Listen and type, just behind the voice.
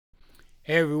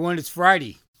Hey everyone, it's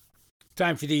Friday.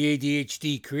 Time for the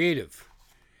ADHD Creative.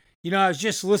 I was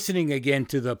just listening again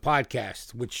to the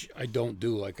podcast, which I don't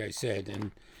do, like I said,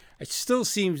 and it still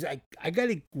seems I got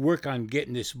to work on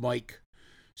getting this mic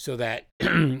so that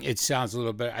it sounds a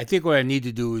little better. I think what I need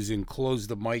to do is enclose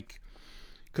the mic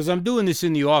because I'm doing this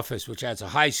in the office, which has a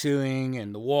high ceiling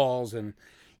and the walls, and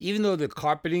even though the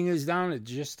carpeting is down, it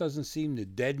just doesn't seem to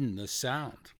deaden the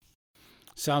sound.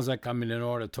 Sounds like I'm in an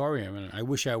auditorium, and I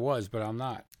wish I was, but I'm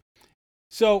not.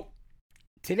 So,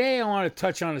 today I want to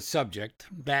touch on a subject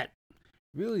that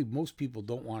really most people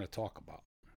don't want to talk about.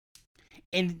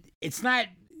 And it's not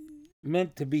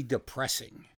meant to be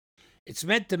depressing. It's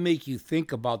meant to make you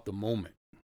think about the moment.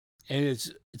 And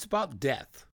it's about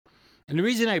death. And the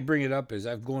reason I bring it up is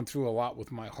I've gone through a lot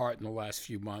with my heart in the last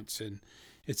few months, and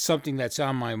it's something that's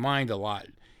on my mind a lot.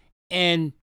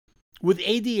 And with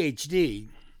ADHD,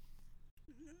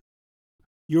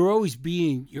 you're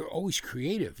always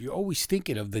creative. You're always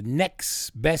thinking of the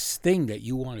next best thing that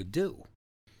you want to do.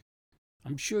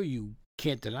 I'm sure you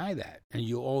can't deny that, and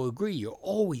you all agree. You're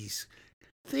always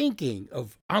thinking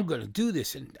of, I'm going to do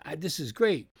this, and this is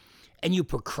great. And you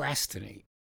procrastinate,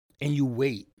 and you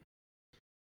wait.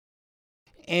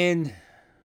 And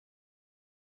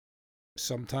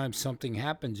sometimes something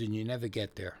happens, and you never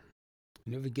get there.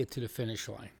 You never get to the finish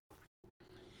line.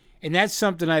 And that's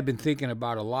something I've been thinking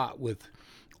about a lot with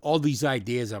all these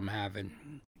ideas I'm having.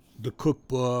 The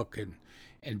cookbook,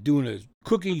 and doing a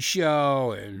cooking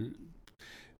show, and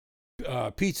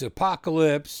Pizza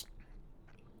Apocalypse,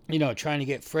 trying to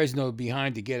get Fresno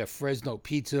behind to get a Fresno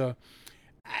pizza.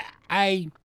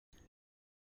 It's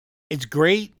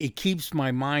great. It keeps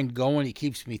my mind going. It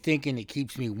keeps me thinking. It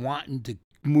keeps me wanting to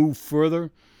move further.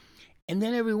 And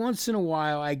then every once in a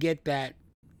while, I get that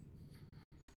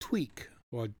tweak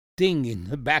or ding in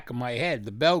the back of my head.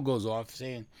 The bell goes off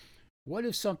saying, what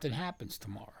if something happens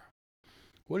tomorrow?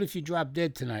 What if you drop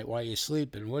dead tonight while you're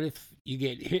sleeping? What if you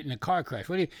get hit in a car crash?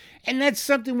 And that's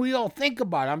something we all think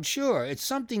about, I'm sure. It's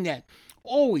something that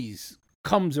always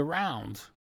comes around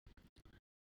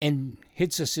and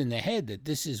hits us in the head that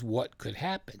this is what could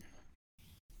happen.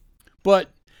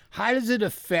 But how does it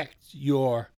affect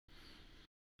your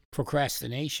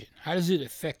procrastination? How does it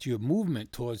affect your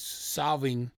movement towards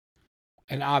solving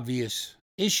an obvious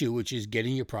issue, which is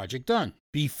getting your project done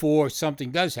before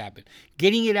something does happen,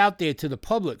 getting it out there to the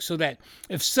public so that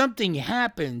if something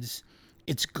happens,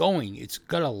 it's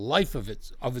got a life of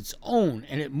its own,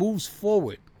 and it moves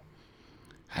forward?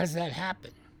 How does that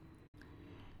happen?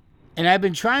 And I've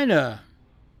been trying to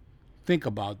think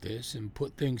about this and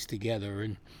put things together,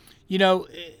 and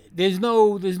there's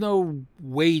no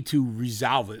way to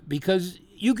resolve it, because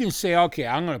you can say, okay,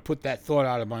 I'm going to put that thought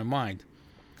out of my mind.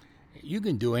 You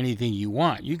can do anything you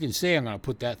want. You can say, I'm going to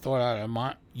put that thought out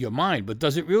of your mind, but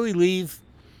does it really leave?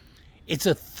 It's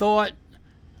a thought.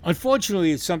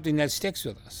 Unfortunately, it's something that sticks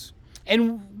with us.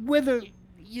 And whether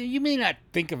you may not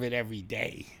think of it every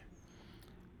day,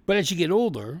 but as you get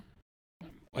older,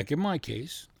 like in my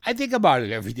case, I think about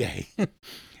it every day.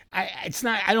 I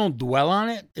don't dwell on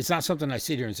it. It's not something I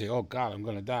sit here and say, oh God, I'm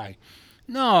going to die.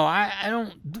 No, I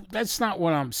don't. That's not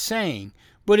what I'm saying.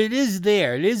 But it is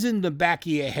there. It is in the back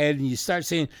of your head, and you start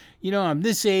saying, I'm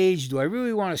this age. Do I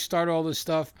really want to start all this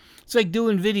stuff? It's like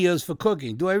doing videos for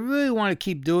cooking. Do I really want to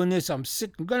keep doing this? I'm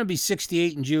going to be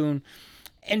 68 in June.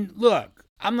 And look,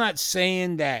 I'm not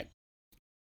saying that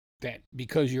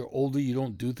because you're older you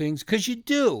don't do things, because you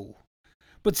do.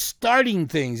 But starting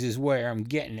things is where I'm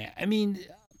getting at. I mean,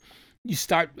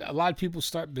 a lot of people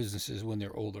start businesses when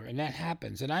they're older, and that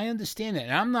happens. And I understand that.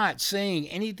 And I'm not saying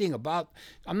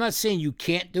I'm not saying you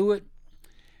can't do it,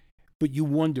 but you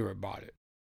wonder about it.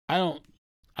 I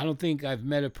don't think I've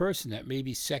met a person that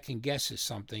maybe second guesses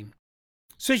something,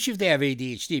 especially if they have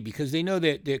ADHD, because they know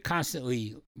that they're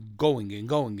constantly going and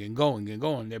going and going and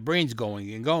going. Their brain's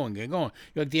going and going and going.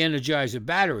 You're like the Energizer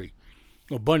battery,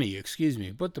 or bunny, excuse me,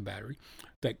 but the battery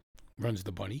that runs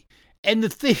the bunny. And the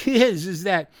thing is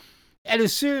that at a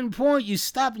certain point, you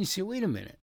stop and you say, wait a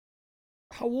minute.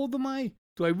 How old am I?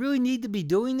 Do I really need to be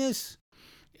doing this?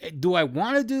 Do I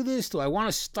want to do this? Do I want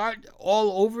to start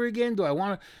all over again? Do I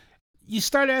want to? You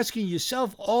start asking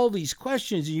yourself all these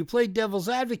questions, and you play devil's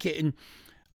advocate. And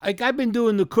like, I've been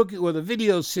doing the cooking or the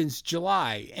videos since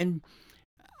July, and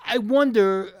I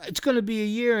wonder, it's going to be a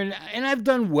year, and I've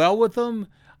done well with them.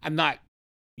 I'm not,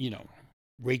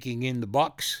 raking in the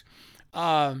bucks.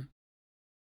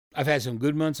 I've had some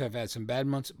good months, I've had some bad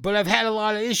months, but I've had a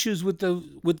lot of issues with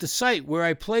the site where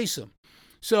I place them.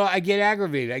 So I get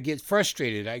aggravated, I get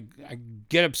frustrated, I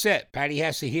get upset. Patty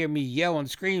has to hear me yell and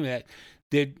scream that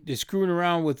they're screwing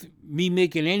around with me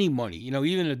making any money, even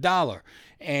 $1.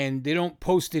 and they don't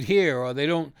post it here, or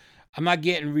I'm not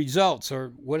getting results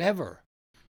or whatever.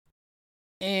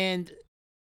 And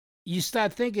you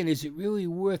start thinking, is it really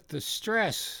worth the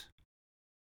stress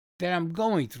that I'm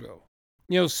going through?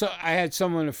 So I had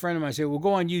a friend of mine say, well,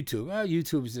 go on YouTube. Well,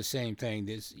 YouTube is the same thing.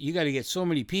 You got to get so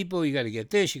many people. You got to get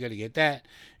this. You got to get that.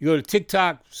 You go to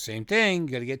TikTok, same thing.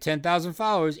 You got to get 10,000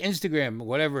 followers. Instagram,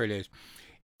 whatever it is.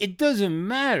 It doesn't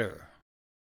matter.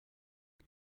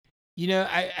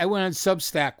 I went on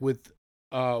Substack with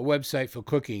a website for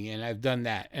cooking, and I've done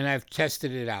that, and I've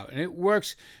tested it out, and it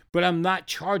works, but I'm not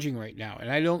charging right now,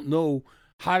 and I don't know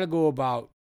how to go about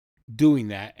doing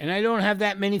that, and I don't have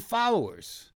that many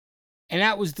followers. And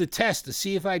that was the test, to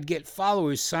see if I'd get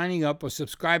followers signing up or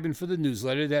subscribing for the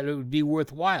newsletter, that it would be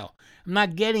worthwhile. I'm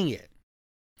not getting it.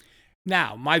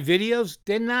 Now, my videos,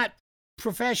 they're not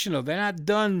professional. They're not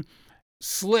done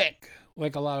slick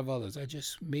like a lot of others. I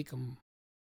just make them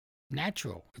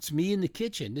natural. It's me in the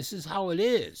kitchen. This is how it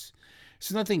is.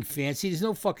 It's nothing fancy. There's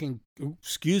no fucking,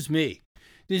 excuse me,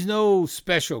 there's no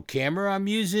special camera. I'm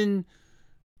using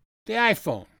the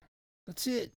iPhone. That's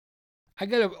it. I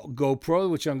got a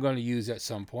GoPro, which I'm going to use at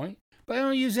some point, but I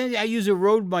don't use any. I use a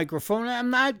Rode microphone.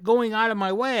 I'm not going out of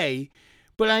my way,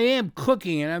 but I am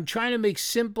cooking, and I'm trying to make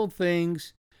simple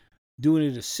things, doing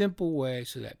it a simple way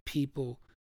so that people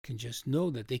can just know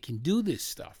that they can do this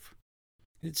stuff.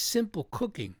 It's simple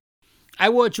cooking. I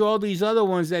watch all these other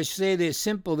ones that say they're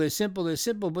simple,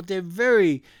 but they're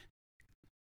very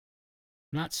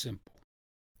not simple.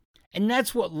 And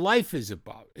that's what life is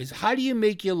about, is how do you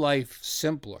make your life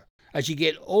simpler? As you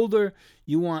get older,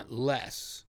 you want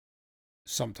less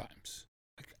sometimes.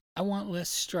 I want less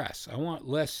stress. I want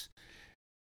less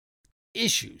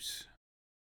issues,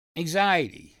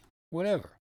 anxiety,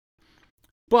 whatever.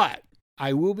 But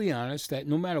I will be honest that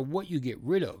no matter what you get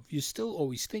rid of, you're still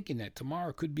always thinking that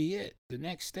tomorrow could be it, the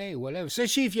next day, whatever.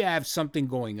 Especially if you have something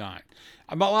going on.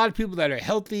 A lot of people that are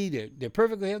healthy, they're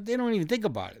perfectly healthy, they don't even think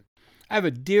about it. I have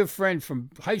a dear friend from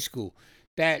high school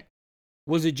that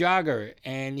was a jogger,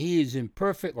 and he was in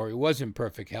perfect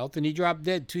health, and he dropped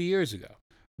dead 2 years ago,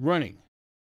 running.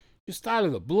 Just out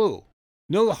of the blue.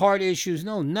 No heart issues,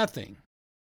 no nothing.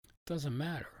 Doesn't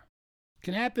matter. It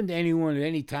can happen to anyone at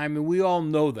any time, and we all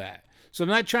know that. So I'm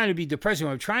not trying to be depressing.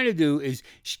 What I'm trying to do is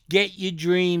get your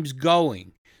dreams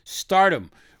going. Start them.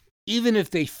 Even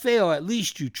if they fail, at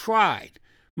least you tried.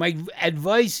 My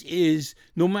advice is,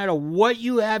 no matter what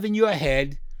you have in your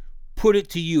head, put it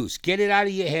to use. Get it out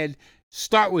of your head.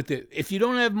 Start with it. If you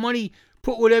don't have money,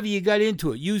 put whatever you got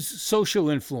into it. Use social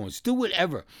influence. Do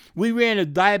whatever. We ran a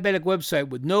diabetic website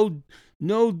with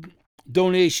no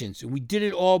donations, and we did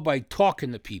it all by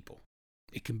talking to people.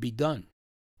 It can be done.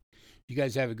 You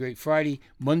guys have a great Friday.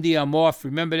 Monday I'm off.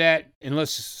 Remember that,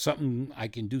 unless I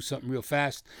can do something real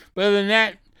fast. But other than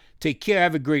that, take care.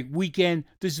 Have a great weekend.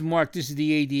 This is Mark. This is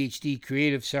the ADHD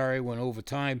Creative. Sorry I went over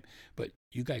time, but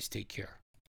you guys take care.